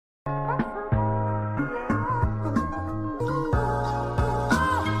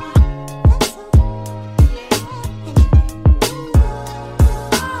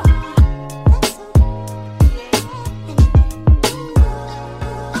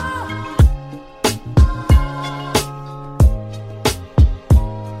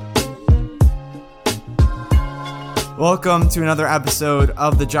Welcome to another episode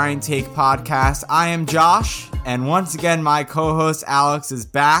of the Giant Take podcast. I am Josh, and once again, my co-host Alex is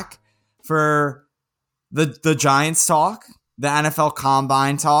back for the Giants talk, the NFL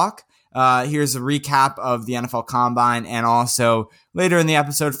Combine talk. Here's a recap of the NFL Combine, and also later in the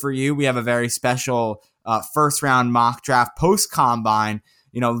episode for you, we have a very special first round mock draft post Combine.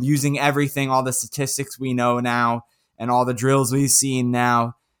 You know, using everything, all the statistics we know now, and all the drills we've seen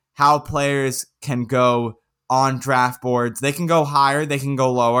now, how players can go on draft boards. They can go higher, they can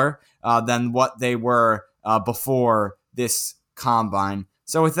go lower than what they were before this Combine.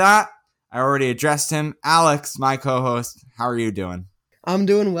 So with that, I already addressed him. Alex, my co-host, how are you doing? I'm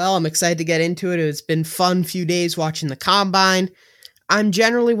doing well. I'm excited to get into it. It's been fun few days watching the Combine. I'm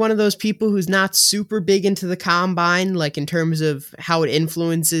generally one of those people who's not super big into the Combine, like in terms of how it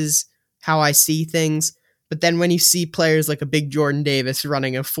influences how I see things. But then when you see players like a big Jordan Davis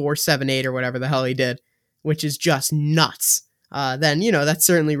running a 4.78 or whatever the hell he did, which is just nuts, then, you know, that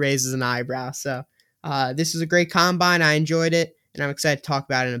certainly raises an eyebrow. So this is a great Combine. I enjoyed it, and I'm excited to talk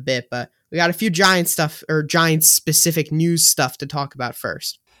about it in a bit. But we got a few Giants stuff, or Giants-specific news stuff to talk about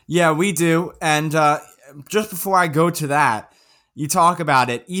first. Yeah, we do. And just before I go to that, you talk about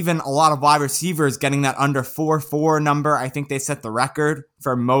it, even a lot of wide receivers getting that under 4.4 number. I think they set the record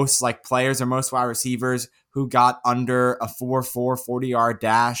for most players or most wide receivers who got under a 4.4 40-yard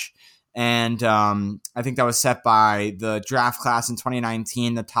dash. And I think that was set by the draft class in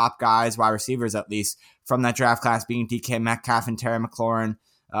 2019, the top guys, wide receivers at least, from that draft class being DK Metcalf and Terry McLaurin.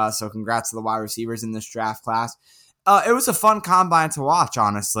 So congrats to the wide receivers in this draft class. It was a fun Combine to watch,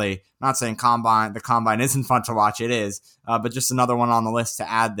 honestly. Not saying the Combine isn't fun to watch, it is. But just another one on the list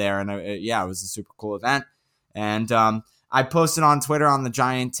to add there. And it was a super cool event. And I posted on Twitter on the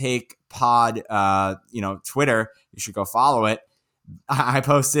Giant Take Pod, Twitter. You should go follow it. I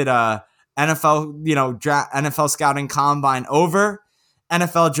posted NFL, NFL scouting Combine over.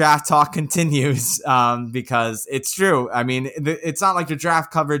 NFL draft talk continues because it's true. I mean, it's not like the draft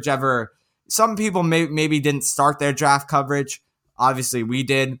coverage ever. Some people maybe didn't start their draft coverage. Obviously, we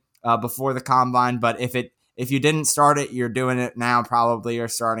did before the Combine. But if you didn't start it, you're doing it now. Probably you're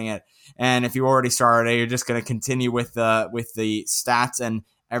starting it. And if you already started it, you're just going to continue with the stats and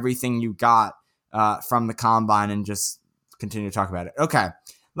everything you got from the Combine and just continue to talk about it. Okay,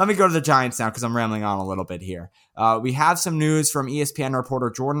 let me go to the Giants now because I'm rambling on a little bit here. We have some news from ESPN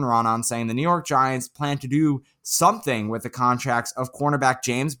reporter Jordan Raanan saying the New York Giants plan to do something with the contracts of cornerback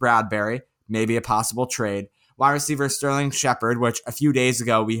James Bradberry, maybe a possible trade, wide receiver Sterling Shepard, which a few days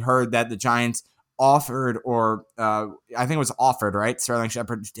ago we heard that the Giants offered, or I think it was offered, right? Sterling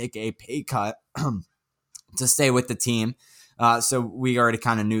Shepard to take a pay cut to stay with the team. So we already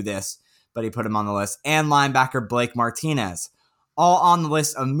kind of knew this, but he put him on the list. And linebacker Blake Martinez, all on the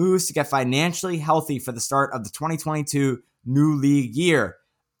list of moves to get financially healthy for the start of the 2022 new league year.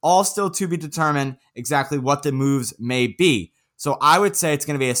 All still to be determined exactly what the moves may be. So I would say it's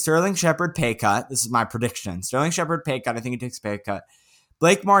going to be a Sterling Shepard pay cut. This is my prediction. Sterling Shepard pay cut. I think he takes a pay cut.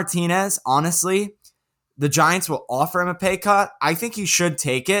 Blake Martinez, honestly, the Giants will offer him a pay cut. I think he should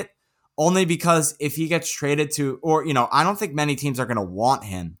take it only because if he gets traded to, or, I don't think many teams are going to want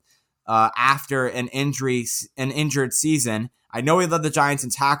him after an injured season. I know he led the Giants in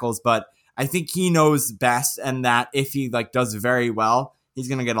tackles, but I think he knows best, and that if he does very well, he's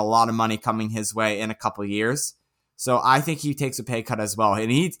going to get a lot of money coming his way in a couple years. So I think he takes a pay cut as well. And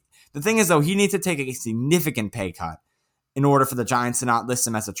the thing is, though, he needs to take a significant pay cut in order for the Giants to not list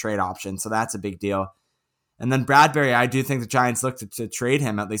him as a trade option. So that's a big deal. And then Bradberry, I do think the Giants look to trade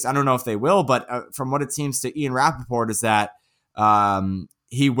him at least. I don't know if they will, but from what it seems to Ian Rappaport is that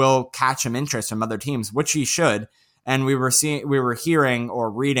he will catch some interest from other teams, which he should. And we were hearing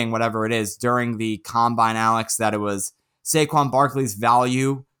or reading, whatever it is, during the Combine, Alex, that it was Saquon Barkley's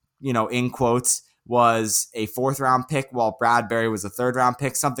value, in quotes, was a 4th-round pick, while Bradberry was a 3rd-round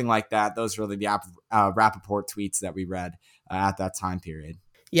pick, something like that. Those were the Rappaport tweets that we read at that time period.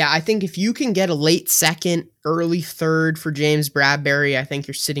 Yeah, I think if you can get a late 2nd, early 3rd for James Bradberry, I think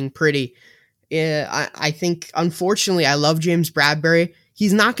you're sitting pretty. I think, unfortunately, I love James Bradberry.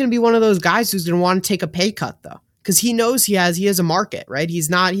 He's not going to be one of those guys who's going to want to take a pay cut, though, because he knows he has a market, right? He's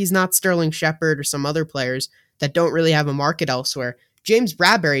not Sterling Shepard or some other players that don't really have a market elsewhere. James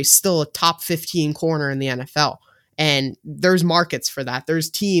Bradberry is still a top 15 corner in the NFL, and there's markets for that.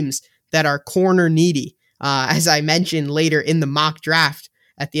 There's teams that are corner needy. As I mentioned later in the mock draft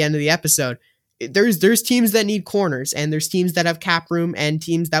at the end of the episode, there's teams that need corners, and there's teams that have cap room and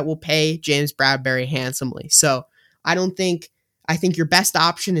teams that will pay James Bradberry handsomely. So I think your best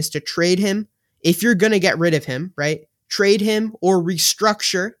option is to trade him. If you're going to get rid of him, right? Trade him or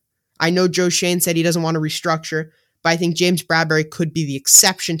restructure. I know Joe Shane said he doesn't want to restructure, but I think James Bradberry could be the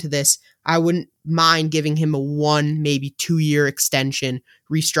exception to this. I wouldn't mind giving him a 1, maybe 2-year extension,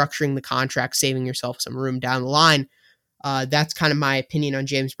 restructuring the contract, saving yourself some room down the line. That's kind of my opinion on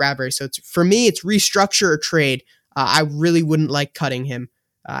James Bradberry. So for me, it's restructure or trade. I really wouldn't like cutting him.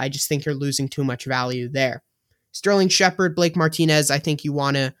 I just think you're losing too much value there. Sterling Shepard, Blake Martinez, I think you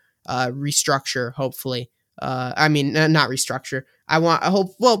want to restructure, hopefully. Not restructure.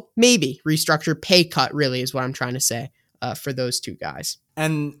 Maybe restructure, pay cut really is what I'm trying to say for those two guys.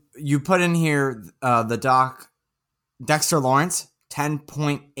 And you put in here the doc, Dexter Lawrence,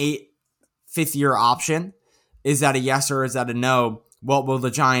 10.8 fifth-year option. Is that a yes or is that a no? What will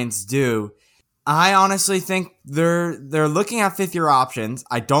the Giants do? I honestly think they're looking at fifth-year options.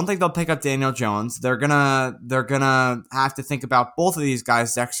 I don't think they'll pick up Daniel Jones. They're gonna have to think about both of these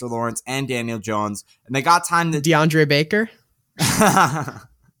guys, Dexter Lawrence and Daniel Jones, and they got time to DeAndre Baker.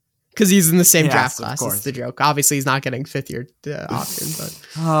 Because he's in the same draft class. Of course. That's the joke. Obviously, he's not getting fifth-year option. But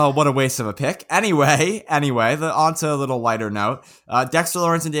oh, what a waste of a pick. Anyway, on to a little lighter note. Dexter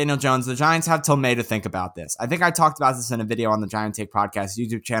Lawrence and Daniel Jones, the Giants have till May to think about this. I think I talked about this in a video on the Giant Take Podcast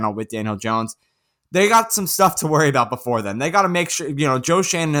YouTube channel with Daniel Jones. They got some stuff to worry about before then. They got to make sure, Joe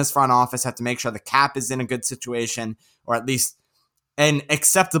Schoen and his front office have to make sure the cap is in a good situation, or at least an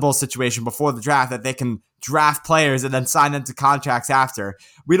acceptable situation before the draft, that they can draft players and then sign them to contracts after.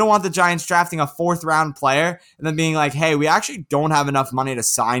 We don't want the Giants drafting a 4th-round player and then being like, hey, we actually don't have enough money to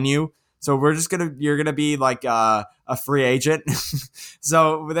sign you, so you're going to be like a free agent.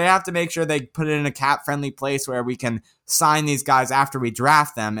 So they have to make sure they put it in a cap-friendly place where we can sign these guys after we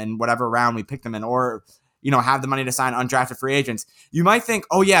draft them in whatever round we pick them in, or, have the money to sign undrafted free agents. You might think,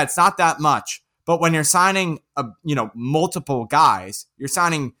 oh yeah, it's not that much. But when you're signing, multiple guys, you're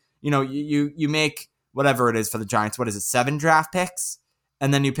signing, you make whatever it is for the Giants. What is it? 7 draft picks,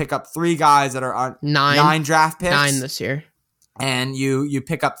 and then you pick up 3 guys that are on 9 draft picks. 9 this year, and you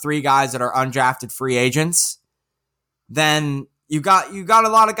pick up 3 guys that are undrafted free agents. Then you got a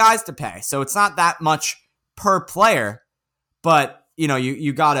lot of guys to pay, so it's not that much per player. But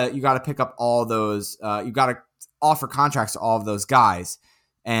you gotta pick up all those. You gotta offer contracts to all of those guys.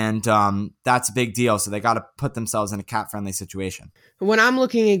 And that's a big deal. So they got to put themselves in a cap-friendly situation. When I'm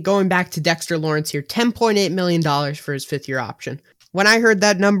looking at going back to Dexter Lawrence here, $10.8 million for his 5th-year option. When I heard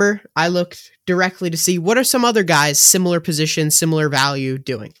that number, I looked directly to see what are some other guys, similar position, similar value,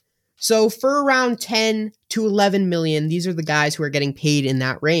 doing. So for around 10 to 11 million, these are the guys who are getting paid in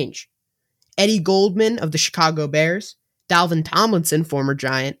that range. Eddie Goldman of the Chicago Bears, Dalvin Tomlinson, former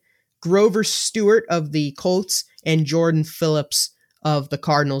Giant, Grover Stewart of the Colts, and Jordan Phillips of the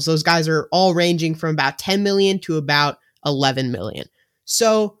Cardinals. Those guys are all ranging from about 10 million to about 11 million.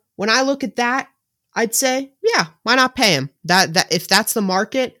 So when I look at that, I'd say, yeah, why not pay him? That if that's the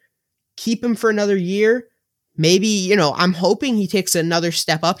market, keep him for another year. Maybe, I'm hoping he takes another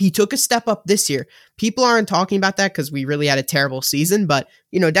step up. He took a step up this year. People aren't talking about that because we really had a terrible season, but,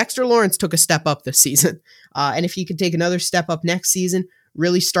 Dexter Lawrence took a step up this season. And if he could take another step up next season,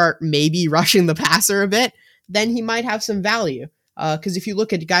 really start maybe rushing the passer a bit, then he might have some value. Because if you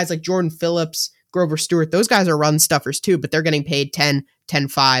look at guys like Jordan Phillips, Grover Stewart, those guys are run stuffers too, but they're getting paid 10,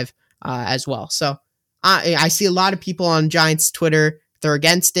 10-5 as well. So I see a lot of people on Giants Twitter, they're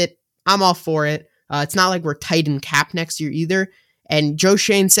against it. I'm all for it. It's not like we're tight in cap next year either. And Joe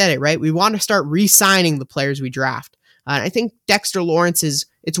Schoen said it, right? We want to start re-signing the players we draft. And I think Dexter Lawrence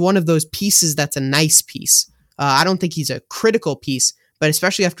it's one of those pieces that's a nice piece. I don't think he's a critical piece, but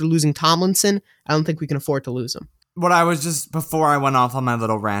especially after losing Tomlinson, I don't think we can afford to lose him. What I was just, before I went off on my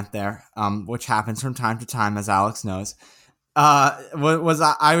little rant there, which happens from time to time, as Alex knows,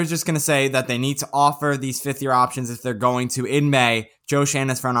 I was just going to say that they need to offer these 5th-year options if they're going to in May. Joe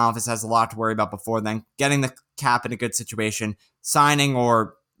Schoen's front office has a lot to worry about before then, getting the cap in a good situation, signing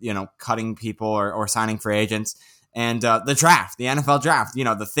or, cutting people or signing free agents, and the draft, the NFL draft,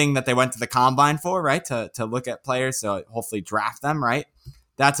 the thing that they went to the combine for, right, to look at players, so hopefully draft them, right?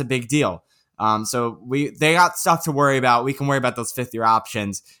 That's a big deal. So they got stuff to worry about. We can worry about those 5th-year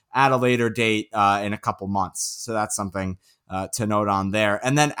options at a later date in a couple months. So that's something to note on there.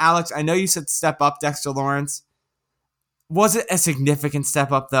 And then, Alex, I know you said step up Dexter Lawrence. Was it a significant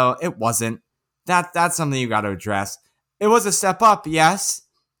step up, though? It wasn't. That's something you got to address. It was a step up, yes.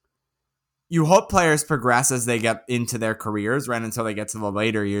 You hope players progress as they get into their careers, right, until they get to the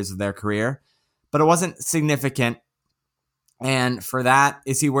later years of their career. But it wasn't significant. And for that,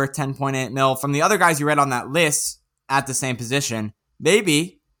 is he worth 10.8 mil? From the other guys you read on that list at the same position,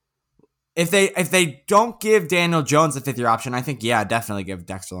 maybe. If they don't give Daniel Jones a 5th-year option, I think, yeah, definitely give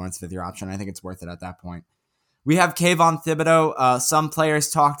Dexter Lawrence a 5th-year option. I think it's worth it at that point. We have Kayvon Thibodeau. Some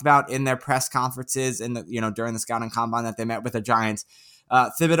players talked about in their press conferences and during the scouting combine that they met with the Giants.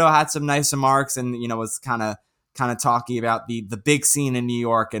 Thibodeau had some nice remarks and was kind of talking about the big scene in New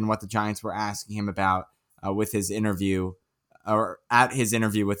York and what the Giants were asking him about with his interview or at his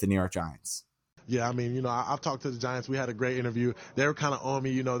interview with the New York Giants. Yeah, I mean, I've talked to the Giants. We had a great interview. They were kind of on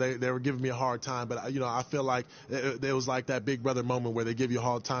me, they were giving me a hard time, but I feel like it was like that big brother moment where they give you a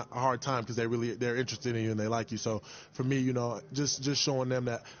hard time because they're interested in you and they like you. So for me, just showing them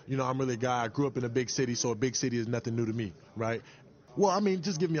that, I'm really a guy. I grew up in a big city, so a big city is nothing new to me, right? Well, I mean,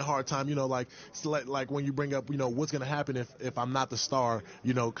 just give me a hard time, like when you bring up, what's going to happen if I'm not the star,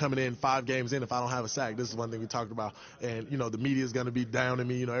 coming in 5 games in if I don't have a sack. This is one thing we talked about. And, the media is going to be down on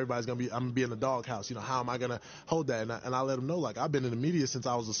me. Everybody's going to be, I'm going to be in the doghouse. How am I going to hold that? And I let them know, I've been in the media since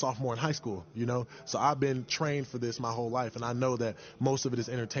I was a sophomore in high school, So I've been trained for this my whole life. And I know that most of it is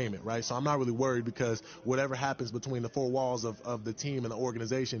entertainment, right? So I'm not really worried because whatever happens between the 4 walls of the team and the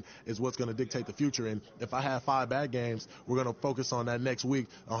organization is what's going to dictate the future. And if I have 5 bad games, we're going to focus on that next week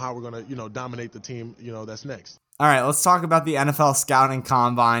on how we're going to, dominate the team, that's next. All right, let's talk about the NFL scouting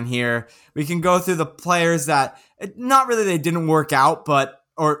combine here. We can go through the players that not really they didn't work out, but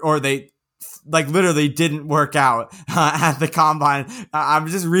or they literally didn't work out at the combine. I'm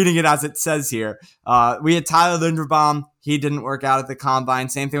just reading it as it says here. We had Tyler Linderbaum. He didn't work out at the combine.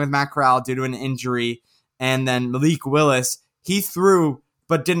 Same thing with Matt Corral due to an injury. And then Malik Willis, he threw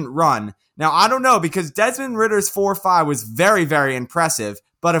but didn't run. Now, I don't know because Desmond Ritter's 4.5 was very, very impressive.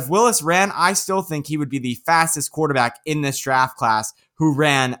 But if Willis ran, I still think he would be the fastest quarterback in this draft class who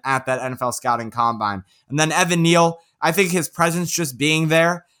ran at that NFL scouting combine. And then Evan Neal, I think his presence just being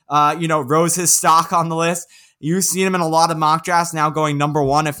there, rose his stock on the list. You've seen him in a lot of mock drafts now going number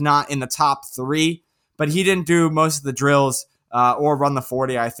 1, if not in the top 3. But he didn't do most of the drills or run the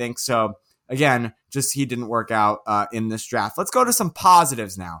 40, I think. So, again, just he didn't work out in this draft. Let's go to some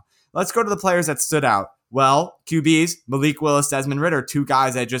positives now. Let's go to the players that stood out. Well, QBs, Malik Willis, Desmond Ridder, 2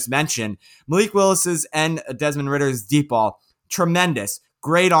 guys I just mentioned. Malik Willis's and Desmond Ridder's deep ball, tremendous.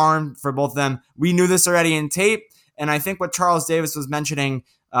 Great arm for both of them. We knew this already in tape, and I think what Charles Davis was mentioning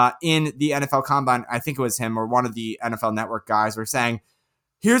in the NFL Combine, I think it was him or one of the NFL Network guys were saying,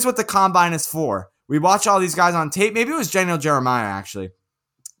 here's what the Combine is for. We watch all these guys on tape. Maybe it was Daniel Jeremiah, actually.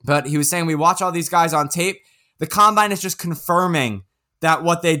 But he was saying we watch all these guys on tape. The Combine is just confirming that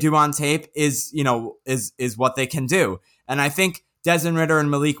what they do on tape is what they can do. And I think Desmond Ridder and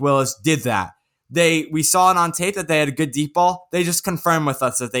Malik Willis did that. We saw it on tape that they had a good deep ball. They just confirmed with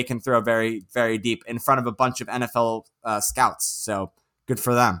us that they can throw very, very deep in front of a bunch of NFL scouts. So good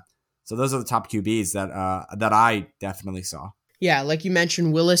for them. So those are the top QBs that I definitely saw. Yeah, like you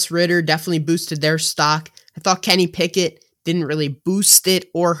mentioned, Willis, Ridder definitely boosted their stock. I thought Kenny Pickett didn't really boost it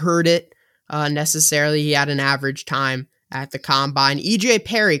or hurt it necessarily. He had an average time at the combine. EJ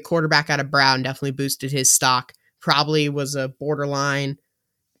Perry, quarterback out of Brown, definitely boosted his stock. Probably was a borderline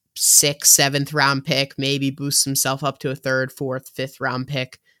 6th, 7th round pick, maybe boosts himself up to a 3rd, 4th, 5th round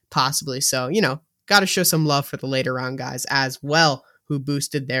pick, possibly. So, got to show some love for the later round guys as well who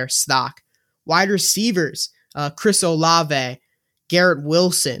boosted their stock. Wide receivers, Chris Olave, Garrett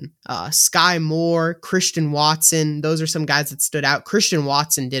Wilson, Sky Moore, Christian Watson. Those are some guys that stood out. Christian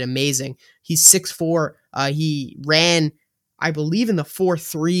Watson did amazing. He's 6'4". He ran, I believe, in the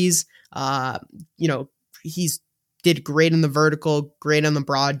 4.3s. He's did great in the vertical, great on the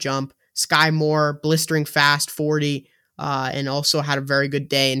broad jump. Sky Moore, blistering fast 40, and also had a very good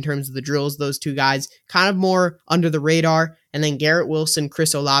day in terms of the drills. Those 2 guys kind of more under the radar. And then Garrett Wilson,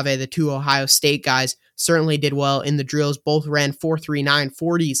 Chris Olave, the 2 Ohio State guys, certainly did well in the drills. Both ran 4.39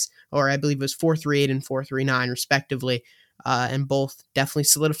 40s, or I believe it was 4.38 and 4.39 respectively. And both definitely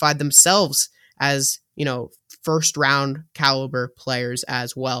solidified themselves as, first round caliber players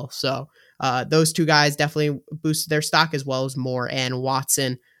as well. So those 2 guys definitely boosted their stock as well as Moore and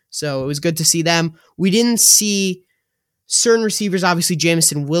Watson. So it was good to see them. We didn't see certain receivers. Obviously,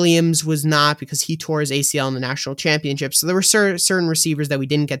 Jameson Williams was not because he tore his ACL in the national championship. So there were certain receivers that we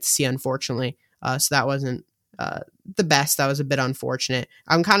didn't get to see, unfortunately. So that wasn't the best. That was a bit unfortunate.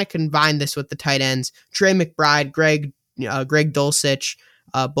 I'm kind of combined this with the tight ends. Trey McBride, Greg Dulcich,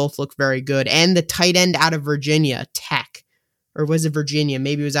 both look very good. And the tight end out of Virginia Tech, or was it Virginia?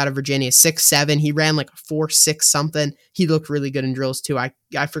 Maybe it was out of Virginia, 6'7". He ran like a 4.6 something. He looked really good in drills too. I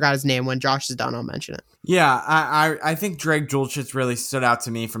forgot his name. When Josh is done, I'll mention it. Yeah, I think Greg Dulcich really stood out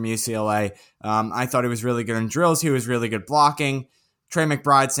to me from UCLA. I thought he was really good in drills. He was really good blocking. Trey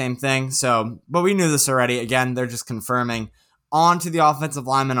McBride, same thing. So, but we knew this already. Again, they're just confirming. On to the offensive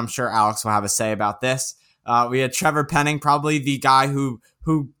lineman. I'm sure Alex will have a say about this. We had Trevor Penning, probably the guy who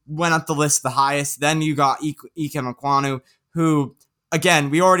who went up the list the highest. Then you got Ikem Ekwonu, who, again,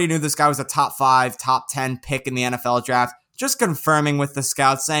 we already knew this guy was a top 5, top 10 pick in the NFL draft. Just confirming with the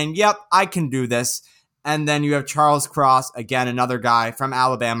scouts saying, yep, I can do this. And then you have Charles Cross, again, another guy from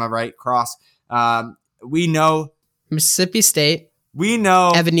Alabama, right? Cross. We know Mississippi State. We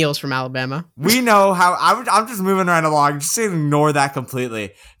know Evan Neal's from Alabama. We know how I'm just moving right along. Just ignore that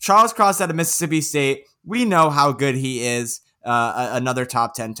completely. Charles Cross out of Mississippi State. We know how good he is. Another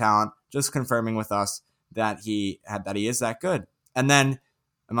top 10 talent. Just confirming with us that he is that good. And then,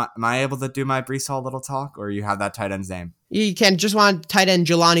 am I able to do my Breece Hall little talk, or you have that tight end's name? You can just want tight end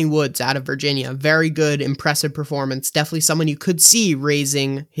Jelani Woods out of Virginia. Very good, impressive performance. Definitely someone you could see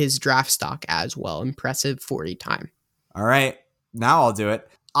raising his draft stock as well. Impressive 40 time. All right. Now I'll do it.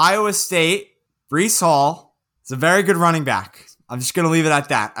 Iowa State, Breece Hall is a very good running back. I'm just going to leave it at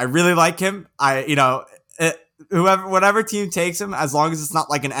that. I really like him. Whatever team takes him, as long as it's not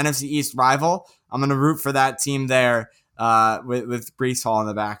like an NFC East rival, I'm going to root for that team there with Breece Hall in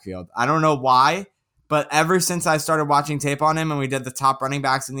the backfield. I don't know why, but ever since I started watching tape on him and we did the top running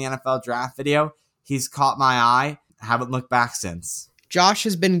backs in the NFL draft video, he's caught my eye. I haven't looked back since. Josh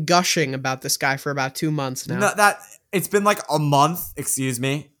has been gushing about this guy for about 2 months now. No, it's been like a month,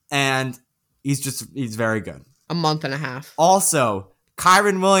 and he's very good. A month and a half. Also,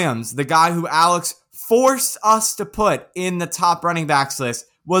 Kyren Williams, the guy who Alex forced us to put in the top running backs list,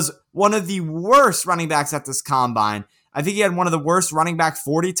 was one of the worst running backs at this combine. I think he had one of the worst running back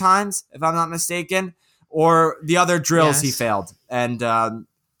 40 times, if I'm not mistaken, or the other drills he failed. And I'm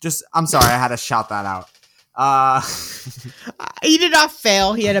sorry, I had to shout that out. He did not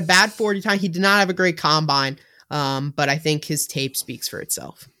fail. He had a bad 40 time. He did not have a great combine. But I think his tape speaks for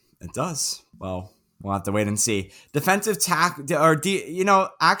itself. It does. Well, we'll have to wait and see. Defensive tackle,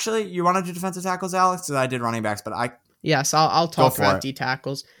 actually, you want to do defensive tackles, Alex? Because I did running backs, but Yes, I'll talk about D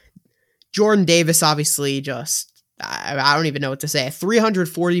tackles. Jordan Davis, obviously, I don't even know what to say. A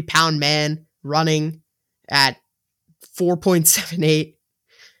 340-pound man running at 4.78.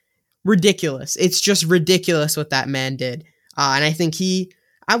 Ridiculous. It's just ridiculous what that man did. And I think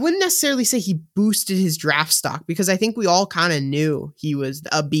I wouldn't necessarily say he boosted his draft stock, because I think we all kind of knew he was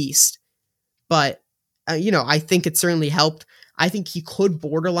a beast. But, I think it certainly helped. I think he could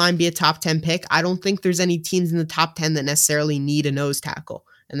borderline be a top 10 pick. I don't think there's any teams in the top 10 that necessarily need a nose tackle,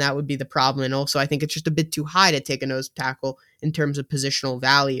 and that would be the problem. And also, I think it's just a bit too high to take a nose tackle in terms of positional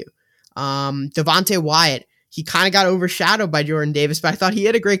value. Devontae Wyatt, he kind of got overshadowed by Jordan Davis, but I thought he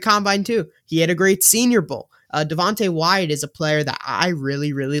had a great combine too. He had a great Senior Bowl. Devontae Wyatt is a player that I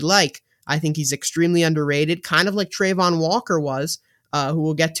really, really like. I think he's extremely underrated, kind of like Trayvon Walker was, who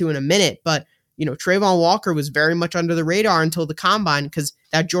we'll get to in a minute. But, Trayvon Walker was very much under the radar until the combine, because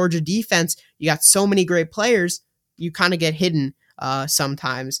that Georgia defense, you got so many great players, you kind of get hidden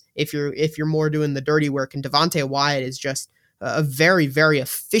sometimes if you're more doing the dirty work. And Devontae Wyatt is just a very, very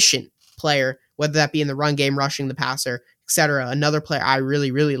efficient player, whether that be in the run game, rushing the passer, etc. Another player I really,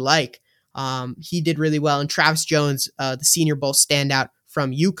 really like. He did really well. And Travis Jones, the Senior Bowl standout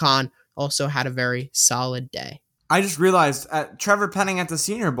from UConn, also had a very solid day. I just realized Trevor Penning at the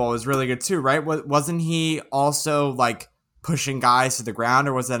Senior Bowl is really good too, right? Wasn't he also like pushing guys to the ground,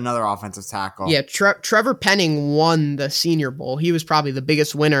 or was that another offensive tackle? Yeah, Trevor Penning won the Senior Bowl. He was probably the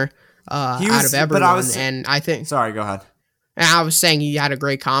biggest winner out of everyone. Sorry, go ahead. And I was saying he had a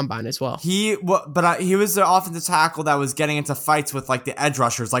great combine as well. He was the offensive tackle that was getting into fights with like the edge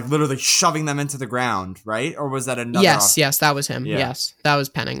rushers, like literally shoving them into the ground, right? Or was that another? Yes, that was him. Yeah. Yes, that was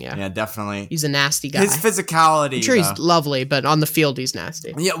Penning. Yeah, definitely. He's a nasty guy. His physicality. I'm sure he's lovely, but on the field he's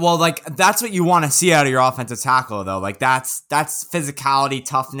nasty. Yeah, well, like that's what you want to see out of your offensive tackle, though. Like that's physicality,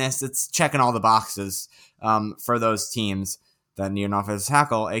 toughness. It's checking all the boxes for those teams that need an offensive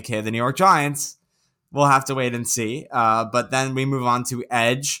tackle, aka the New York Giants. We'll have to wait and see. But then we move on to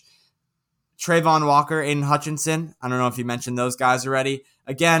edge. Trayvon Walker, Aiden Hutchinson. I don't know if you mentioned those guys already.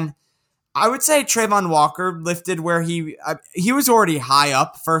 Again, I would say Trayvon Walker lifted where he was already high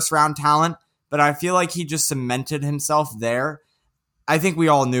up, first round talent, but I feel like he just cemented himself there. I think we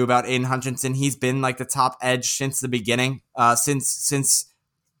all knew about Aiden Hutchinson. He's been like the top edge since the beginning, since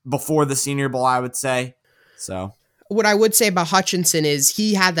before the Senior Bowl, I would say. So what I would say about Hutchinson is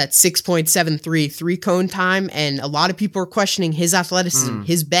he had that 6.73 three-cone time, and a lot of people are questioning his athleticism,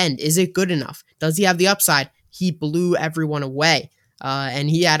 his bend. Is it good enough? Does he have the upside? He blew everyone away. And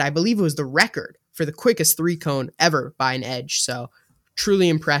he had, I believe it was the record for the quickest three-cone ever by an edge. So truly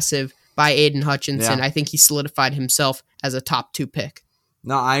impressive by Aiden Hutchinson. Yeah. I think he solidified himself as a top 2 pick.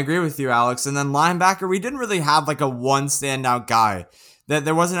 No, I agree with you, Alex. And then linebacker, we didn't really have like a one standout guy.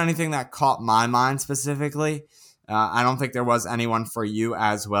 There wasn't anything that caught my mind specifically. I don't think there was anyone for you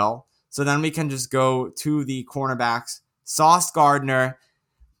as well. So then we can just go to the cornerbacks. Sauce Gardner.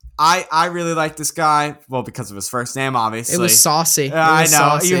 I really like this guy. Well, because of his first name, obviously. It was saucy. I know.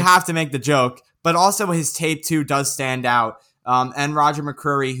 Saucy. You have to make the joke. But also his tape, too, does stand out. And Roger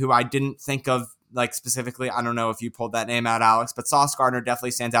McCreary, who I didn't think of like specifically. I don't know if you pulled that name out, Alex, but Sauce Gardner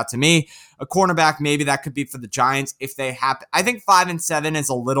definitely stands out to me. A cornerback, maybe that could be for the Giants if they happen. I think 5-7 is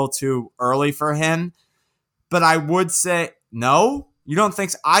a little too early for him. But I would say, no? You don't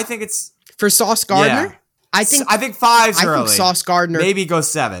think so? I think it's... For Sauce Gardner? Yeah. I think 5's early. I think Sauce Gardner maybe go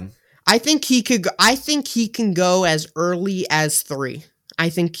 7. I think he can go as early as 3. I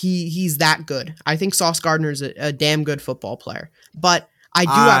think he's that good. I think Sauce Gardner is a damn good football player. But I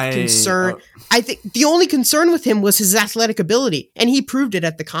do have concern. I think the only concern with him was his athletic ability, and he proved it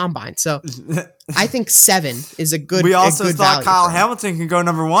at the combine. So I think 7 is a good. We also good thought Kyle Hamilton can go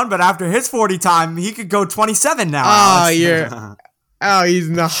number 1, but after his 40 time, he could go 27 now. Oh, he's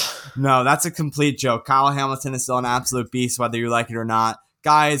not. No, that's a complete joke. Kyle Hamilton is still an absolute beast, whether you like it or not.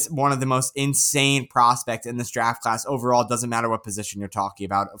 Guy is one of the most insane prospects in this draft class. Overall, it doesn't matter what position you're talking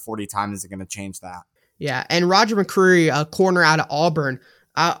about. A 40 time isn't going to change that. Yeah, and Roger McCreary, a corner out of Auburn.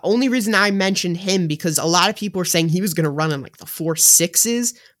 Only reason I mentioned him because a lot of people are saying he was going to run in like the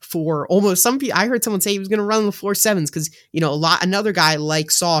 4.6s for almost some people. I heard someone say he was going to run in the 4.7s because another guy like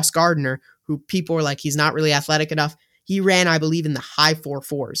Sauce Gardner, who people are like he's not really athletic enough. He ran, I believe, in the high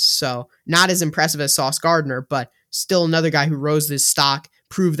 4.4s. So not as impressive as Sauce Gardner, but still another guy who rose his stock,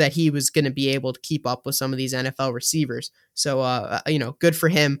 proved that he was going to be able to keep up with some of these NFL receivers. So, good for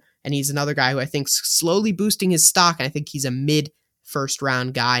him. And he's another guy who I think slowly boosting his stock. And I think he's a mid-first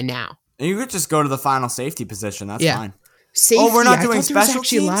round guy now. And you could just go to the final safety position. That's fine. Safety, we're not doing special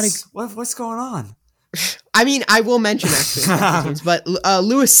teams? What's going on? I mean, I will mention actually special teams, but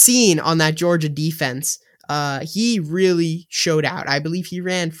Lewis Cine on that Georgia defense, he really showed out. I believe he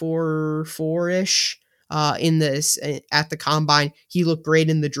ran 4.4-ish in this at the combine. He looked great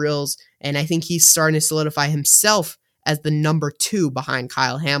in the drills, and I think he's starting to solidify himself as the number 2 behind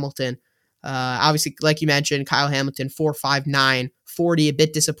Kyle Hamilton. Obviously, like you mentioned, Kyle Hamilton 4.59, 40, a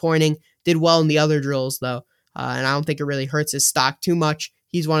bit disappointing. Did well in the other drills though, and I don't think it really hurts his stock too much.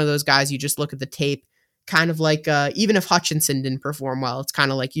 He's one of those guys you just look at the tape, kind of like even if Hutchinson didn't perform well, it's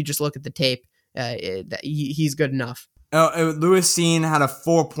kind of like you just look at the tape. He's good enough. Lewis Cine had a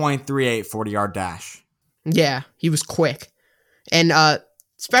 4.38 40-yard dash. Yeah, he was quick. And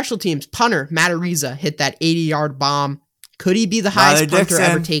special teams, punter, Matt Ariza hit that 80-yard bomb. Could he be the highest punter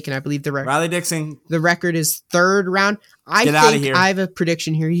ever taken? I believe the record. Riley Dixon. The record is 3rd round. Get out of here. I have a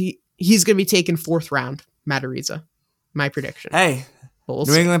prediction here. He's going to be taken 4th round, Matt Ariza. My prediction. Hey,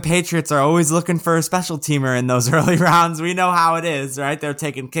 New England Patriots are always looking for a special teamer in those early rounds. We know how it is, right? They're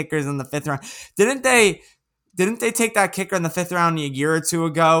taking kickers in the 5th round. Didn't they take that kicker in the 5th round a year or 2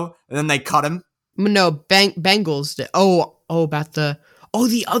 ago, and then they cut him? No, Bengals did. About the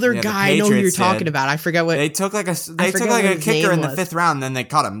other guy. I know who you're talking about. I forget what they took like a kicker in the 5th round, and then they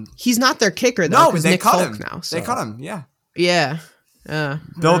cut him. He's not their kicker though. No, but they cut him now. So. They cut him. Yeah. Yeah.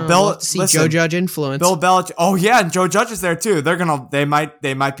 Listen, Joe Judge influence. Bill Belichick. Oh yeah, and Joe Judge is there too. They might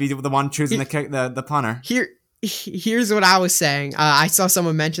be the one choosing the punter. Here's what I was saying. I saw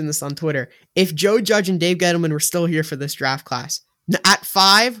someone mention this on Twitter. If Joe Judge and Dave Gettleman were still here for this draft class, at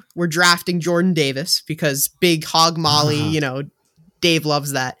 5 we're drafting Jordan Davis because big hog molly. Dave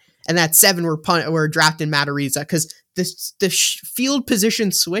loves that. And at 7 we're drafting Matt Ariza because the field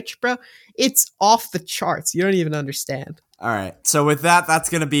position switch, bro. It's off the charts. You don't even understand. All right. So with that's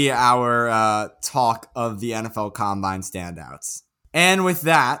going to be our talk of the NFL Combine standouts. And with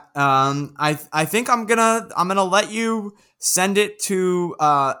that, I think I'm gonna let you send it to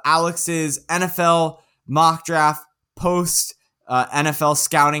Alex's NFL mock draft post NFL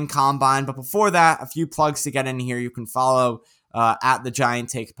scouting combine. But before that, a few plugs to get in here. You can follow at the Giant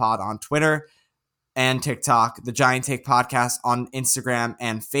Take Pod on Twitter and TikTok, the Giant Take Podcast on Instagram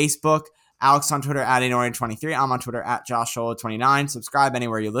and Facebook. Alex on Twitter at Anorian23. I'm on Twitter at JoshShola29. Subscribe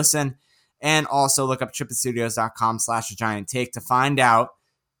anywhere you listen. And also look up chippestudios.com/giant take to find out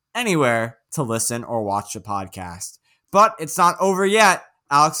anywhere to listen or watch the podcast. But it's not over yet.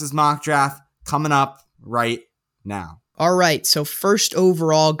 Alex's mock draft coming up right now. All right. So first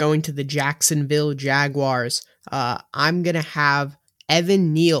overall, going to the Jacksonville Jaguars, I'm going to have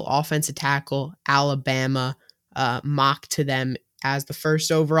Evan Neal, offensive tackle, Alabama, mock to them as the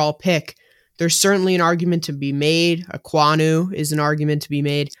first overall pick. There's certainly an argument to be made. Aquanu is an argument to be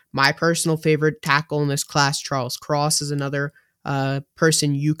made. My personal favorite tackle in this class, Charles Cross, is another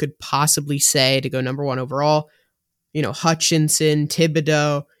person you could possibly say to go number 1 overall. Hutchinson,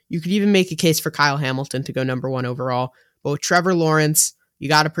 Thibodeau. You could even make a case for Kyle Hamilton to go number 1 overall. But with Trevor Lawrence, you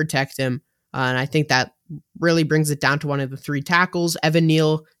got to protect him. And I think that really brings it down to one of the 3 tackles. Evan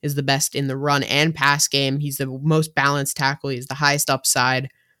Neal is the best in the run and pass game. He's the most balanced tackle. He's the highest upside.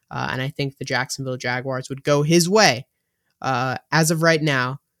 And I think the Jacksonville Jaguars would go his way as of right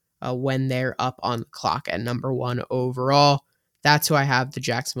now when they're up on the clock at number 1 overall. That's who I have the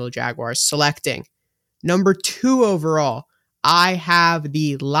Jacksonville Jaguars selecting. Number 2 overall, I have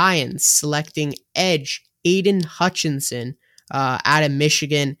the Lions selecting edge Aiden Hutchinson out of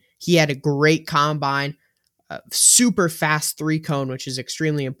Michigan. He had a great combine, super fast 3-cone, which is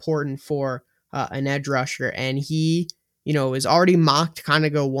extremely important for an edge rusher. And he, is already mocked to kind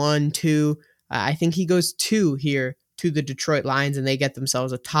of go 1, 2. I think he goes 2 here to the Detroit Lions, and they get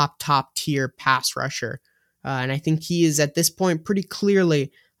themselves a top tier pass rusher. And I think he is at this point pretty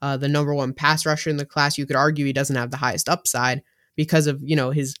clearly the number 1 pass rusher in the class. You could argue he doesn't have the highest upside because of,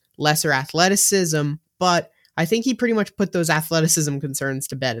 his lesser athleticism, but I think he pretty much put those athleticism concerns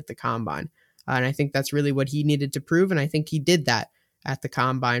to bed at the combine. And I think that's really what he needed to prove. And I think he did that at the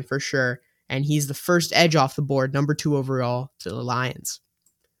combine for sure. And he's the first edge off the board, number 2 overall to the Lions.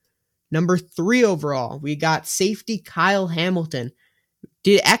 Number 3 overall, we got safety Kyle Hamilton.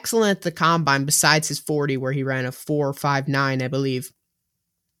 Did excellent at the combine besides his 40 where he ran a 4.59, I believe.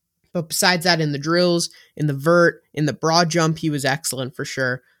 But besides that, in the drills, in the vert, in the broad jump, he was excellent for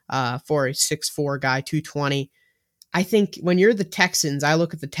sure. For a 6'4 guy, 220. I think when you're the Texans, I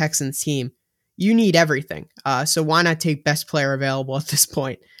look at the Texans team, you need everything. So why not take best player available at this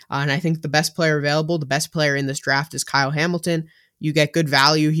point? And I think the best player available, the best player in this draft is Kyle Hamilton. You get good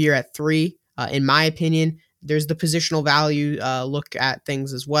value here at 3, in my opinion. There's the positional value look at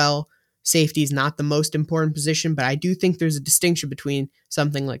things as well. Safety is not the most important position, but I do think there's a distinction between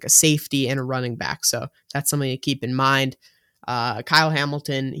something like a safety and a running back. So that's something to keep in mind. Kyle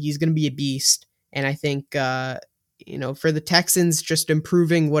Hamilton, he's going to be a beast. And I think, for the Texans, just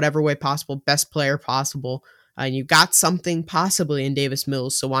improving whatever way possible, best player possible. And you got something possibly in Davis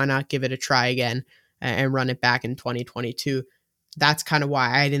Mills, so why not give it a try again and run it back in 2022? That's kind of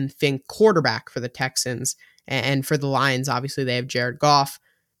why I didn't think quarterback for the Texans. And for the Lions, obviously they have Jared Goff.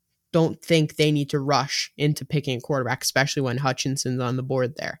 Don't think they need to rush into picking a quarterback, especially when Hutchinson's on the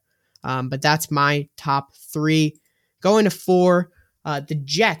board there. But that's my top 3. Going to 4, the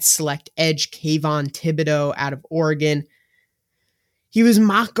Jets select edge Kayvon Thibodeaux out of Oregon. He was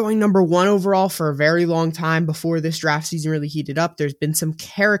mocked going number 1 overall for a very long time before this draft season really heated up. There's been some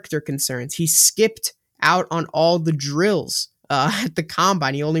character concerns. He skipped out on all the drills at the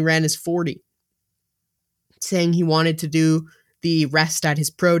combine. He only ran his 40, saying he wanted to do the rest at his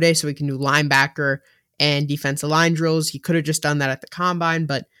pro day so he can do linebacker and defensive line drills. He could have just done that at the combine,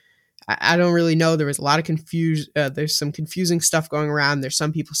 but I don't really know. There was a lot of there's some confusing stuff going around. There's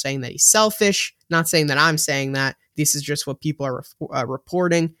some people saying that he's selfish. Not saying that I'm saying that. This is just what people are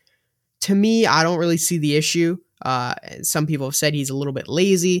reporting. To me, I don't really see the issue. Some people have said he's a little bit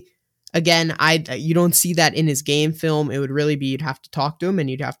lazy. Again, you don't see that in his game film. It would really be you'd have to talk to him and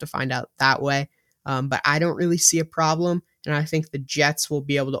you'd have to find out that way. But I don't really see a problem. And I think the Jets will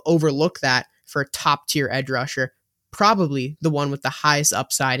be able to overlook that for a top-tier edge rusher, probably the one with the highest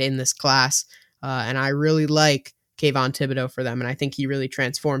upside in this class. And I really like Kayvon Thibodeaux for them, and I think he really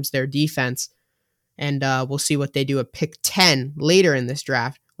transforms their defense. And we'll see what they do at pick 10 later in this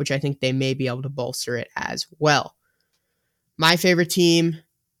draft, which I think they may be able to bolster it as well. My favorite team,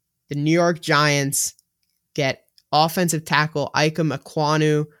 the New York Giants, get offensive tackle Ikem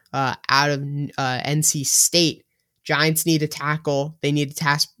Ekwonu out of NC State. Giants need a tackle. They need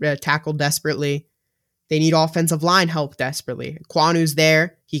to tackle desperately. They need offensive line help desperately. Ekwonu's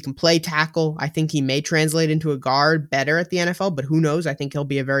there. He can play tackle. I think he may translate into a guard better at the NFL, but who knows? I think he'll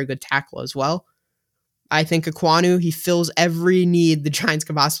be a very good tackle as well. I think Ekwonu, he fills every need the Giants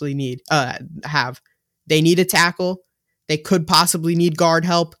could possibly have. They need a tackle. They could possibly need guard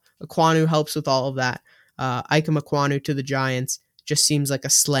help. Ekwonu helps with all of that. Ikem Ekwonu to the Giants just seems like a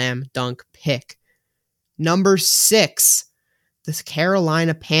slam dunk pick. Number 6, the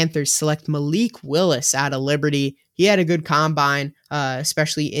Carolina Panthers select Malik Willis out of Liberty. He had a good combine,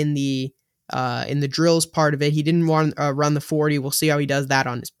 especially in the drills part of it. He didn't run the 40. We'll see how he does that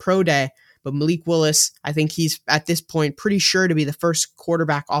on his pro day. But Malik Willis, I think he's at this point pretty sure to be the first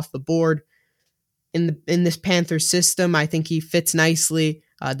quarterback off the board in this Panthers system. I think he fits nicely.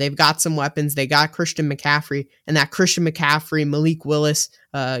 They've got some weapons. They got Christian McCaffrey, and that Christian McCaffrey, Malik Willis,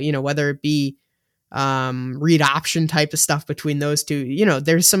 whether it be read option type of stuff between those two,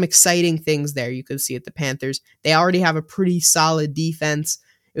 there's some exciting things there you could see at the Panthers. They already have a pretty solid defense.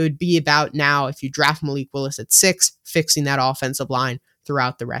 It would be about now, if you draft Malik Willis at 6, fixing that offensive line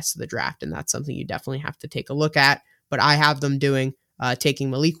throughout the rest of the draft. And that's something you definitely have to take a look at. But I have them taking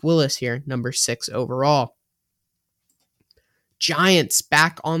Malik Willis here, number 6 overall. Giants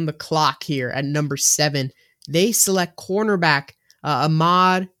back on the clock here at number 7. They select cornerback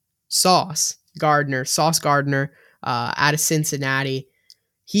Ahmad Sauce Gardner out of Cincinnati.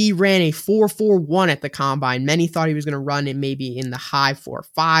 He ran a 4.41 at the combine. Many thought he was going to run it maybe in the high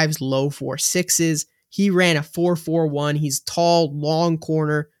 4.5s, low 4.6s. He ran a 4.41. He's tall, long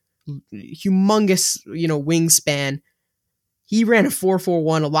corner, humongous, wingspan. He ran a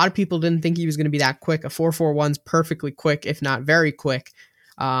 4.41. A lot of people didn't think he was going to be that quick. A 4.41 is perfectly quick, if not very quick.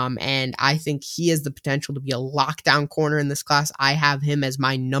 And I think he has the potential to be a lockdown corner in this class. I have him as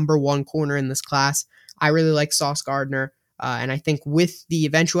my number 1 corner in this class. I really like Sauce Gardner. And I think with the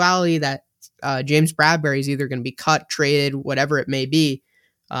eventuality that James Bradberry is either going to be cut, traded, whatever it may be,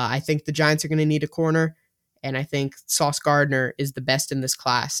 I think the Giants are going to need a corner. And I think Sauce Gardner is the best in this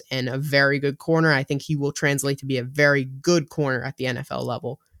class and a very good corner. I think he will translate to be a very good corner at the NFL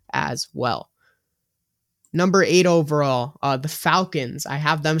level as well. Number 8 overall, the Falcons. I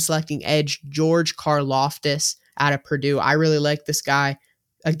have them selecting edge George Karlaftis out of Purdue. I really like this guy.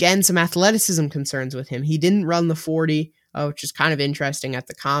 Again, some athleticism concerns with him. He didn't run the 40, which is kind of interesting at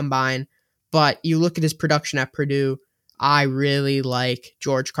the combine. But you look at his production at Purdue, I really like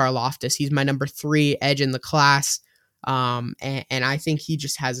George Karlaftis. He's my number 3 edge in the class. And I think he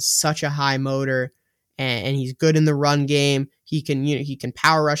just has such a high motor, and he's good in the run game. He can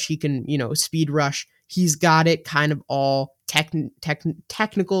power rush. He can, speed rush. He's got it kind of all.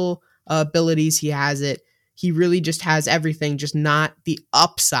 Technical abilities, he has it. He really just has everything, just not the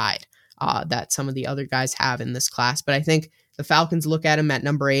upside that some of the other guys have in this class. But I think the Falcons look at him at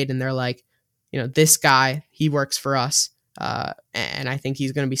number 8 and they're like, this guy, he works for us. And I think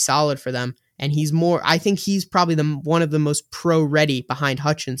he's going to be solid for them. And I think he's probably one of the most pro-ready behind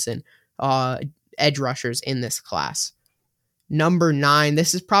Hutchinson edge rushers in this class. Number 9,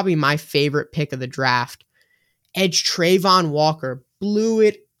 this is probably my favorite pick of the draft. Edge Trayvon Walker blew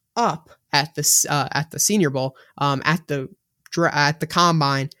it up at the Senior Bowl, at the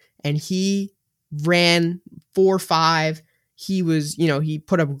combine, and he ran 4.5. He was, he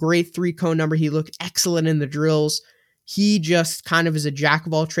put up a great 3-cone number. He looked excellent in the drills. He just kind of is a jack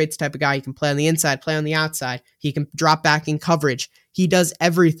of all trades type of guy. He can play on the inside, play on the outside. He can drop back in coverage. He does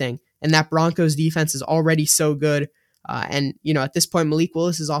everything. And that Broncos defense is already so good. And at this point, Malik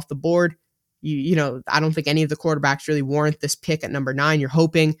Willis is off the board. I don't think any of the quarterbacks really warrant this pick at number 9. You're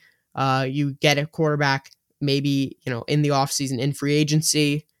hoping you get a quarterback maybe, in the offseason in free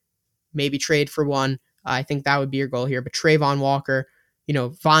agency, maybe trade for one. I think that would be your goal here. But Trayvon Walker,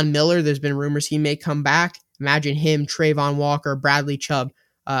 Von Miller, there's been rumors he may come back. Imagine him, Trayvon Walker, Bradley Chubb.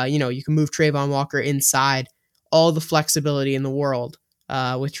 You can move Trayvon Walker inside. All the flexibility in the world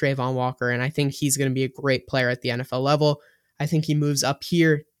with Trayvon Walker. And I think he's going to be a great player at the NFL level. I think he moves up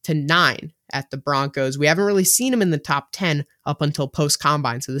here to 9 at the Broncos. We haven't really seen him in the top 10 up until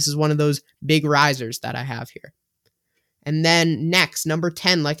post-combine. So this is one of those big risers that I have here. And then next, number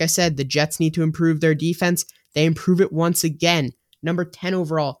 10, like I said, the Jets need to improve their defense. They improve it once again. Number 10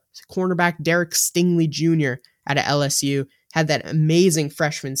 overall, cornerback Derek Stingley Jr. out of LSU. Had that amazing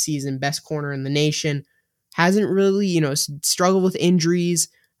freshman season, best corner in the nation. Hasn't really, struggled with injuries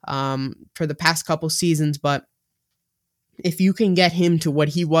for the past couple seasons, but if you can get him to what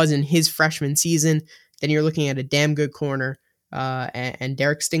he was in his freshman season, then you're looking at a damn good corner. And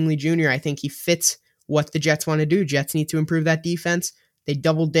Derek Stingley Jr., I think he fits what the Jets want to do. Jets need to improve that defense. They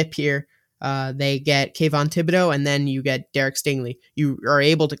double dip here. They get Kayvon Thibodeau, and then you get Derek Stingley. You are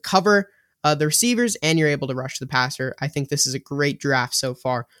able to cover the receivers, and you're able to rush the passer. I think this is a great draft so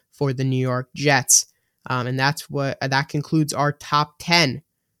far for the New York Jets. And that concludes our top 10.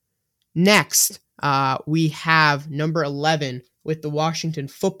 Next, we have number 11 with the Washington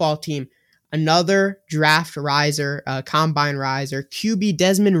football team. Another draft riser, combine riser, QB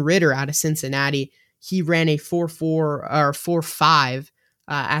Desmond Ridder out of Cincinnati. He ran a 4.4 or 4.5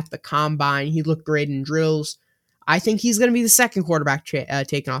 at the combine. He looked great in drills. I think he's going to be the second quarterback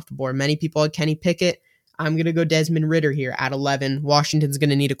taken off the board. Many people had Kenny Pickett. I'm going to go Desmond Ridder here at 11. Washington's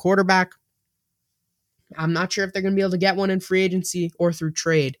going to need a quarterback. I'm not sure if they're going to be able to get one in free agency or through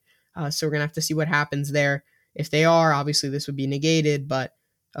trade. So we're going to have to see what happens there. If they are, obviously this would be negated, but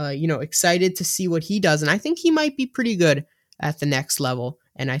excited to see what he does. And I think he might be pretty good at the next level.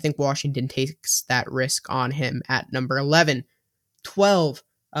 And I think Washington takes that risk on him at number 11. 12,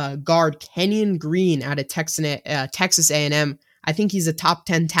 guard Kenyon Green out of Texas A&M. I think he's a top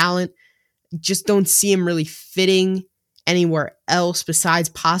 10 talent. Just don't see him really fitting anywhere else besides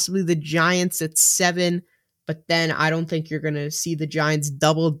possibly the Giants at 7. but then I don't think you're going to see the Giants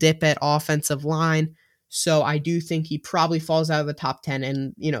double dip at offensive line. So I do think he probably falls out of the top 10.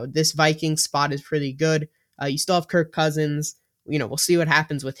 And, this Vikings spot is pretty good. You still have Kirk Cousins. We'll see what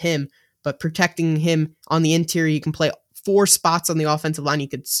happens with him. But protecting him on the interior, he can play 4 spots on the offensive line. You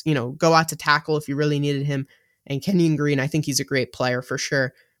could, go out to tackle if you really needed him. And Kenyon Green, I think he's a great player for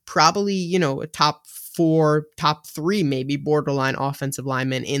sure. Probably, a top 4, top 3, maybe borderline offensive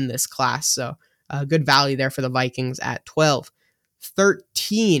lineman in this class. So good value there for the Vikings at 12.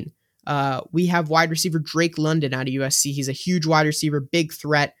 13, we have wide receiver Drake London out of USC. He's a huge wide receiver, big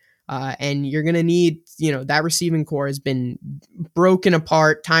threat. And you're going to need, that receiving core has been broken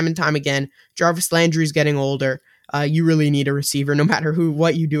apart time and time again. Jarvis Landry's getting older. You really need a receiver no matter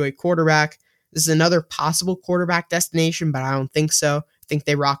what you do at quarterback. This is another possible quarterback destination, but I don't think so. I think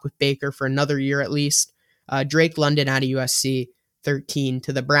they rock with Baker for another year at least. Drake London out of USC, 13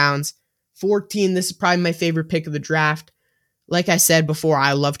 to the Browns. 14, this is probably my favorite pick of the draft. Like I said before,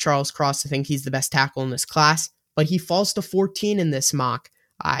 I love Charles Cross. I think he's the best tackle in this class, but he falls to 14 in this mock.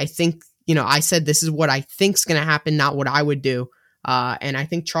 I think, I said this is what I think's going to happen, not what I would do. And I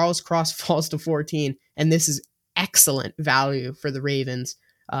think Charles Cross falls to 14, and this is excellent value for the Ravens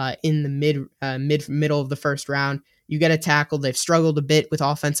in the middle of the first round. You get a tackle. They've struggled a bit with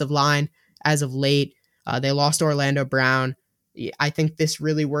offensive line as of late. They lost Orlando Brown. I think this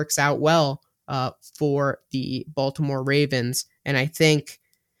really works out well for the Baltimore Ravens. And I think,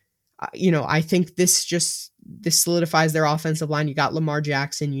 this solidifies their offensive line. You got Lamar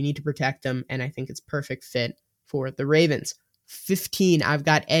Jackson. You need to protect him. And I think it's perfect fit for the Ravens. 15, I've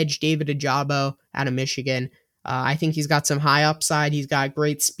got edge David Ojabo out of Michigan. I think he's got some high upside. He's got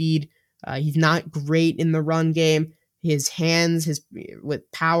great speed. He's not great in the run game. His hands,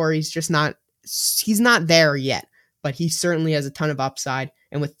 with power, he's not there yet, but he certainly has a ton of upside.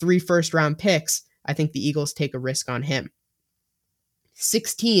 And with 3 first-round picks, I think the Eagles take a risk on him.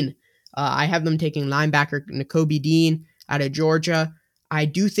 16, I have them taking linebacker Nakobe Dean out of Georgia. I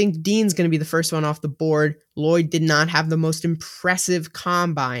do think Dean's going to be the first one off the board. Lloyd did not have the most impressive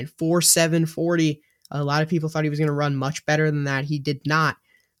combine, 4.7 40. A lot of people thought he was going to run much better than that. He did not.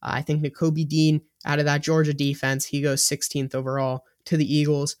 I think Nakobe Dean out of that Georgia defense, he goes 16th overall to the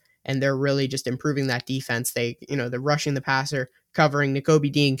Eagles, and they're really just improving that defense. They're rushing the passer, covering.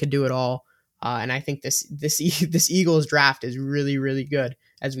 Nakobe Dean can do it all. And I think this Eagles draft is really, really good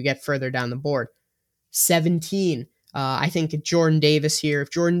as we get further down the board. 17, I think Jordan Davis here.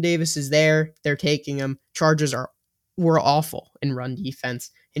 If Jordan Davis is there, they're taking him. Chargers were awful in run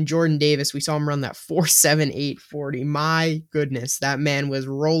defense. And Jordan Davis, we saw him run that 4.7 40. My goodness, that man was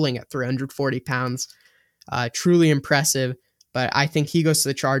rolling at 340 pounds. Truly impressive. But I think he goes to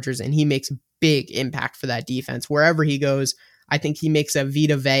the Chargers and he makes a big impact for that defense. Wherever he goes, I think he makes a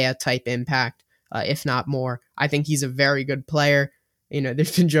Vita Vea type impact, if not more. I think he's a very good player.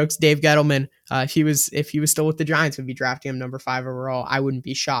 There's been jokes. Dave Gettleman, if he was still with the Giants, would be drafting him number 5 overall. I wouldn't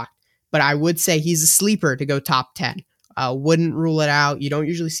be shocked. But I would say he's a sleeper to go top 10. Wouldn't rule it out. You don't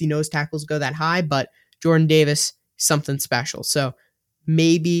usually see nose tackles go that high, but Jordan Davis, something special. So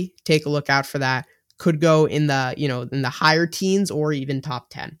maybe take a look out for that. Could go in the higher teens or even top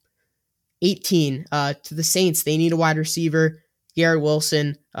 10. 18, to the Saints, they need a wide receiver. Garrett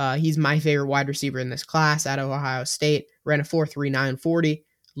Wilson, he's my favorite wide receiver in this class out of Ohio State. Ran a 4.39 40.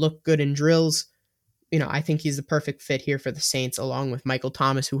 Looked good in drills. I think he's the perfect fit here for the Saints, along with Michael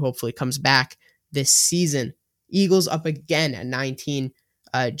Thomas, who hopefully comes back this season. Eagles up again at 19.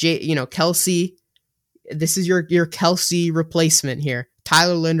 Kelsey, this is your Kelsey replacement here.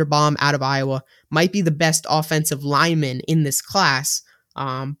 Tyler Linderbaum out of Iowa might be the best offensive lineman in this class,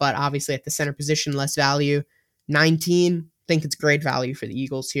 but obviously at the center position, less value. 19, think it's great value for the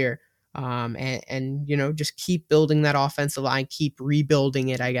Eagles here. And just keep building that offensive line, keep rebuilding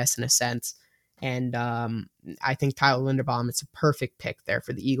it, I guess, in a sense. And I think Tyler Linderbaum, it's a perfect pick there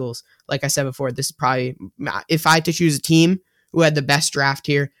for the Eagles. Like I said before, this is probably, if I had to choose a team who had the best draft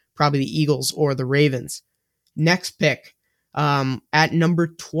here, probably the Eagles or the Ravens. Next pick, at number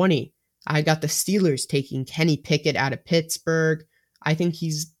 20, I got the Steelers taking Kenny Pickett out of Pittsburgh. I think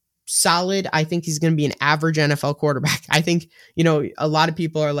he's solid. I think he's going to be an average NFL quarterback. I think, a lot of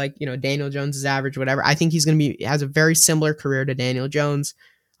people are like, Daniel Jones is average, whatever. I think he's going to has a very similar career to Daniel Jones.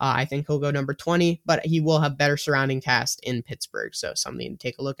 I think he'll go number 20, but he will have better surrounding cast in Pittsburgh. So something to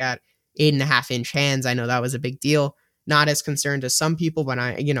take a look at. 8.5-inch hands. I know that was a big deal. Not as concerned as some people, but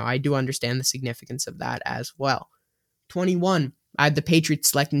I do understand the significance of that as well. 21, I had the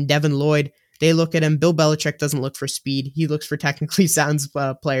Patriots selecting Devin Lloyd. They look at him. Bill Belichick doesn't look for speed. He looks for technically sound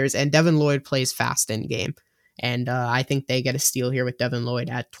players, and Devin Lloyd plays fast in game. And I think they get a steal here with Devin Lloyd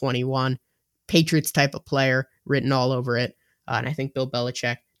at 21. Patriots type of player written all over it. And I think Bill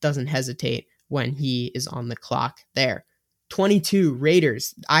Belichick doesn't hesitate when he is on the clock there. 22,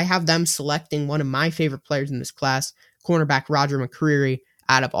 Raiders. I have them selecting one of my favorite players in this class, cornerback Roger McCreary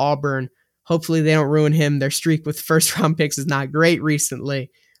out of Auburn. Hopefully they don't ruin him. Their streak with first round picks is not great recently.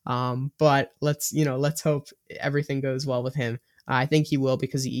 But let's hope everything goes well with him. I think he will,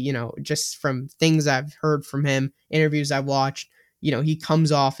 because just from things I've heard from him, interviews I've watched, he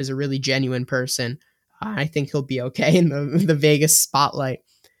comes off as a really genuine person. I think he'll be okay in the Vegas spotlight.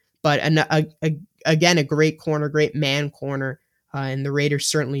 But again, a great corner, great man corner, and the Raiders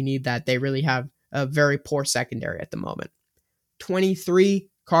certainly need that. They really have a very poor secondary at the moment. 23,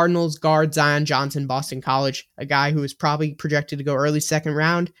 Cardinals guard Zion Johnson, Boston College, a guy who is probably projected to go early second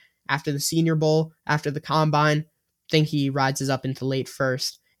round after the Senior Bowl, after the Combine. Think he rises up into late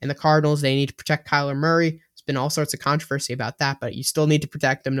first. And the Cardinals, they need to protect Kyler Murray. There's been all sorts of controversy about that, but you still need to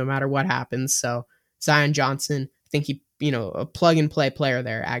protect him no matter what happens. So Zion Johnson, I think he, a plug and play player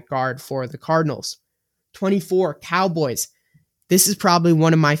there at guard for the Cardinals. 24, Cowboys. This is probably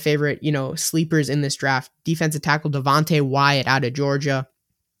one of my favorite, sleepers in this draft. Defensive tackle Devontae Wyatt out of Georgia.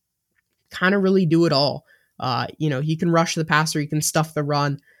 Kind of really do it all. He can rush the passer, he can stuff the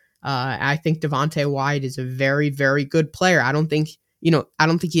run. I think Devontae Wyatt is a very, very good player. I don't think he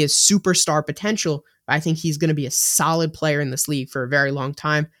has superstar potential, but I think he's going to be a solid player in this league for a very long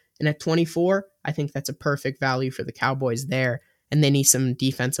time. And at 24, I think that's a perfect value for the Cowboys there. And they need some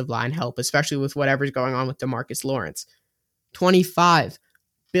defensive line help, especially with whatever's going on with DeMarcus Lawrence. 25,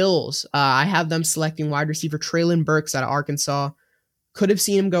 Bills. I have them selecting wide receiver Treylon Burks out of Arkansas. Could have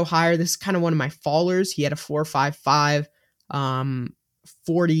seen him go higher. This is kind of one of my fallers. He had a 4.55,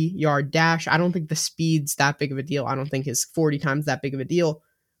 40-yard dash. I don't think the speed's that big of a deal. I don't think his 40 times that big of a deal.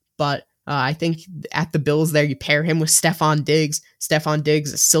 But I think at the Bills there, you pair him with Stephon Diggs. Stephon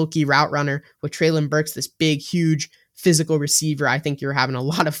Diggs, a silky route runner, with Treylon Burks, this big, huge physical receiver. I think you're having a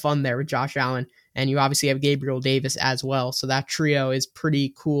lot of fun there with Josh Allen. And you obviously have Gabriel Davis as well. So that trio is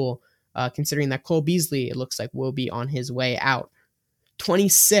pretty cool, considering that Cole Beasley, it looks like, will be on his way out.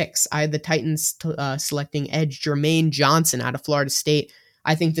 26, I had the Titans selecting edge Jermaine Johnson out of Florida State.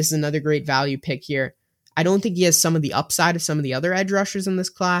 I think this is another great value pick here. I don't think he has some of the upside of some of the other edge rushers in this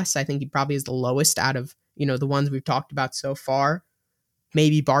class. I think he probably is the lowest out of, the ones we've talked about so far.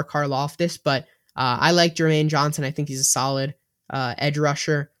 Maybe Bar Karlaftis, but I like Jermaine Johnson. I think he's a solid edge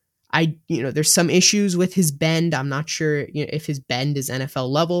rusher. There's some issues with his bend. I'm not sure if his bend is NFL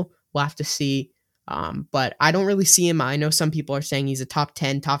level. We'll have to see. But I don't really see him. I know some people are saying he's a top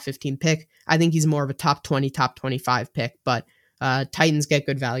 10, top 15 pick. I think he's more of a top 20, top 25 pick, but Titans get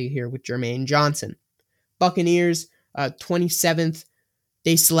good value here with Jermaine Johnson. Buccaneers, 27th,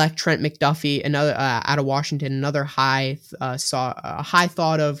 they select Trent McDuffie, another out of Washington, another high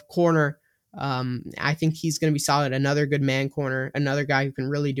thought of corner. I think he's going to be solid. Another good man corner, another guy who can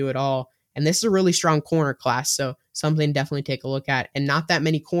really do it all. And this is a really strong corner class, so something to definitely take a look at. And not that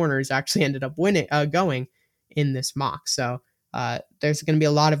many corners actually ended up going in this mock. So there's going to be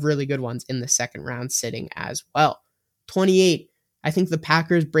a lot of really good ones in the second round sitting as well. 28, I think the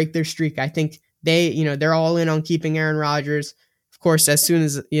Packers break their streak. I think they're all in on keeping Aaron Rodgers. Of course, as soon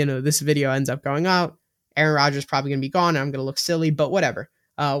as, this video ends up going out, Aaron Rodgers is probably going to be gone. And I'm going to look silly, but whatever.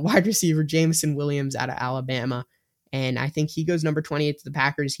 Wide receiver Jameson Williams out of Alabama. And I think he goes number 28 to the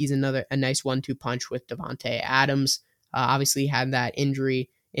Packers. He's a nice 1-2 punch with Devontae Adams. Obviously had that injury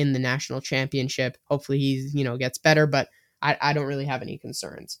in the national championship. Hopefully he, gets better, but I don't really have any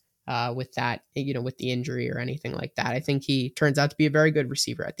concerns with that, with the injury or anything like that. I think he turns out to be a very good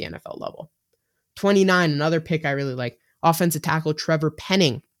receiver at the NFL level. 29, another pick I really like, offensive tackle Trevor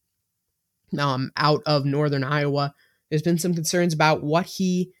Penning out of Northern Iowa. There's been some concerns about what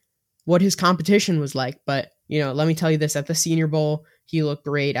his competition was like, but let me tell you this, at the Senior Bowl, he looked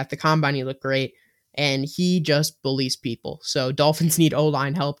great. At the Combine, he looked great. And he just bullies people. So Dolphins need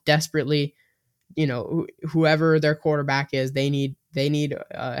O-line help desperately. Whoever their quarterback is, they need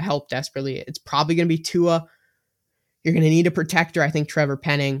help desperately. It's probably going to be Tua. You're going to need a protector. I think Trevor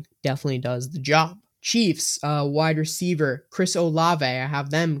Penning definitely does the job. Chiefs, wide receiver Chris Olave. I have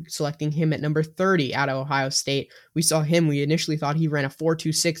them selecting him at number 30 out of Ohio State. We saw him. We initially thought he ran a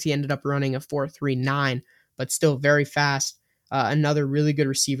 4.26. He ended up running a 4.39. But still very fast. Another really good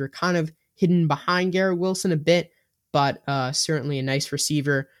receiver, kind of hidden behind Garrett Wilson a bit, but certainly a nice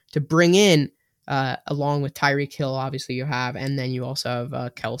receiver to bring in along with Tyreek Hill, obviously you have, and then you also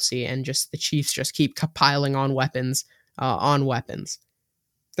have Kelsey, and just the Chiefs just keep piling on weapons.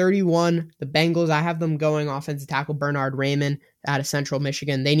 31, the Bengals, I have them going offensive tackle Bernard Raymond out of Central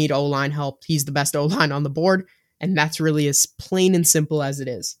Michigan. They need O-line help. He's the best O-line on the board, and that's really as plain and simple as it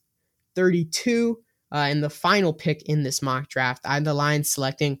is. 32. And the final pick in this mock draft, I had the Lions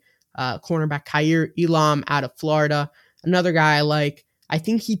selecting cornerback Kaiir Elam out of Florida. Another guy I like. I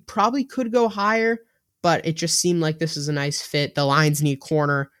think he probably could go higher, but it just seemed like this is a nice fit. The Lions need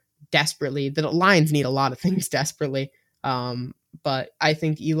corner desperately. The Lions need a lot of things desperately. But I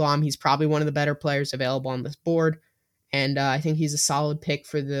think Elam, he's probably one of the better players available on this board. And I think he's a solid pick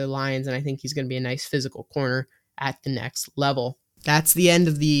for the Lions, and I think he's going to be a nice physical corner at the next level. That's the end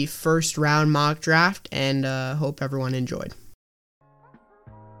of the first round mock draft, and hope everyone enjoyed.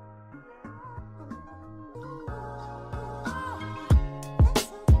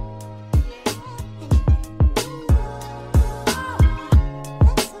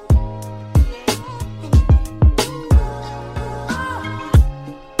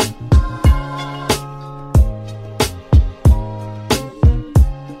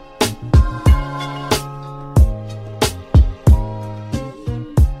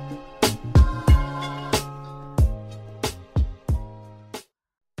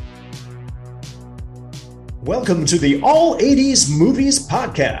 Welcome to the All 80s Movies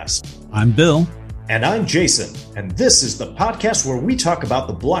Podcast. I'm Bill. And I'm Jason. And this is the podcast where we talk about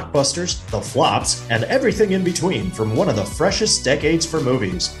the blockbusters, the flops, and everything in between from one of the freshest decades for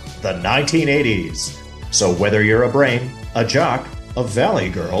movies, the 1980s. So whether you're a brain, a jock, a valley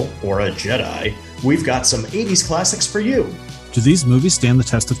girl, or a Jedi, we've got some 80s classics for you. Do these movies stand the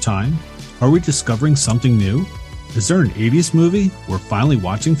test of time? Are we discovering something new? Is there an 80s movie we're finally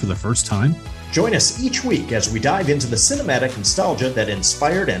watching for the first time? Join us each week as we dive into the cinematic nostalgia that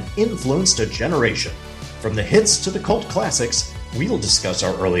inspired and influenced a generation. From the hits to the cult classics, we'll discuss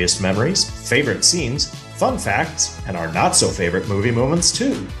our earliest memories, favorite scenes, fun facts, and our not-so-favorite movie moments,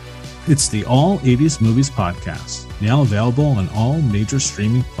 too. It's the All 80s Movies Podcast, now available on all major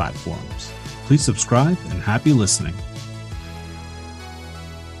streaming platforms. Please subscribe and happy listening.